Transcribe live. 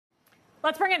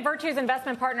Let's bring in Virtu's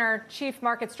investment partner, Chief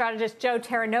Market Strategist Joe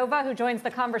Terranova, who joins the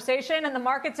conversation. And the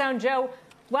Market Zone, Joe,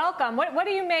 welcome. What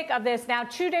do you make of this now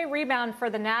two-day rebound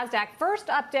for the NASDAQ? First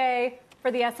up day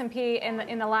for the S&P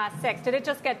in the last six. Did it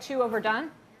just get too overdone?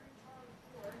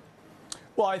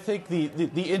 Well, I think the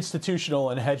institutional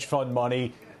and hedge fund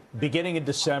money beginning in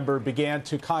December began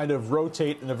to kind of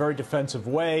rotate in a very defensive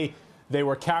way. They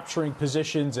were capturing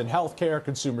positions in healthcare,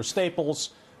 consumer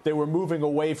staples. They were moving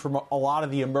away from a lot of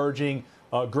the emerging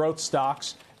growth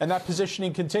stocks. And that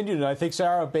positioning continued. And I think,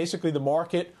 Sarah, basically the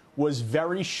market was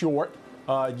very short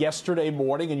yesterday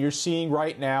morning. And you're seeing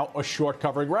right now a short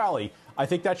covering rally. I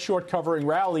think that short covering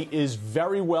rally is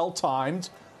very well timed.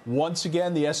 Once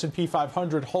again, the S&P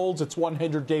 500 holds its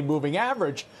 100-day moving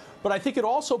average. But I think it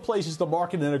also places the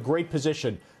market in a great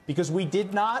position because we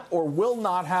did not or will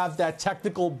not have that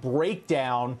technical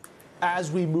breakdown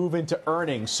as we move into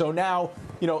earnings. So now,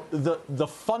 you know, the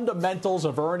fundamentals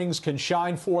of earnings can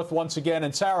shine forth once again.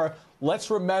 And Sarah, let's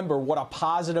remember what a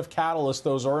positive catalyst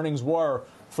those earnings were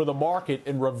for the market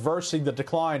in reversing the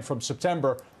decline from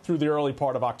September through the early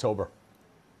part of October.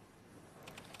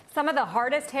 Some of the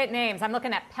hardest hit names, I'm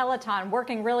looking at Peloton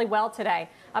working really well today,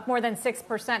 up more than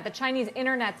 6%. The Chinese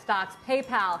internet stocks,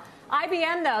 PayPal.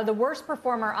 IBM, though, the worst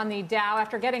performer on the Dow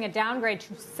after getting a downgrade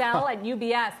to sell at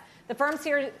UBS. The firm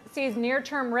sees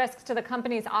near-term risks to the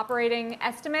company's operating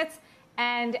estimates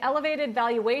and elevated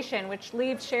valuation, which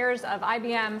leaves shares of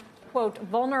IBM, quote,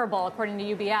 vulnerable, according to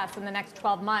UBS, in the next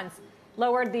 12 months.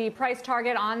 Lowered the price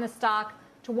target on the stock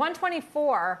to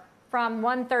 124 from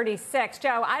 136.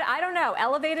 Joe, I don't know.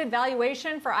 Elevated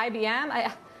valuation for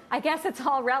IBM? I guess it's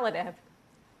all relative.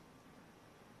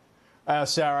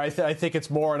 Sarah, I think it's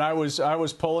more. And I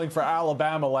was polling for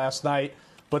Alabama last night,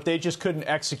 but they just couldn't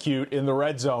execute in the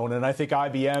red zone. And I think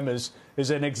IBM is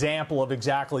an example of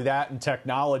exactly that in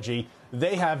technology.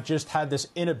 They have just had this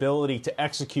inability to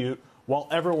execute while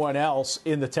everyone else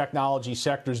in the technology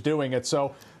sector is doing it.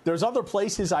 So there's other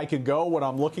places I could go when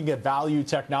I'm looking at value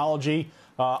technology.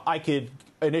 I could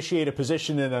initiate a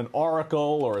position in an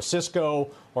Oracle or a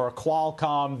Cisco or a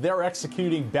Qualcomm. They're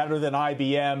executing better than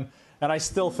IBM. And I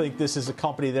still think this is a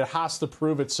company that has to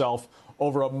prove itself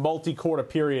over a multi-quarter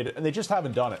period, and they just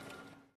haven't done it.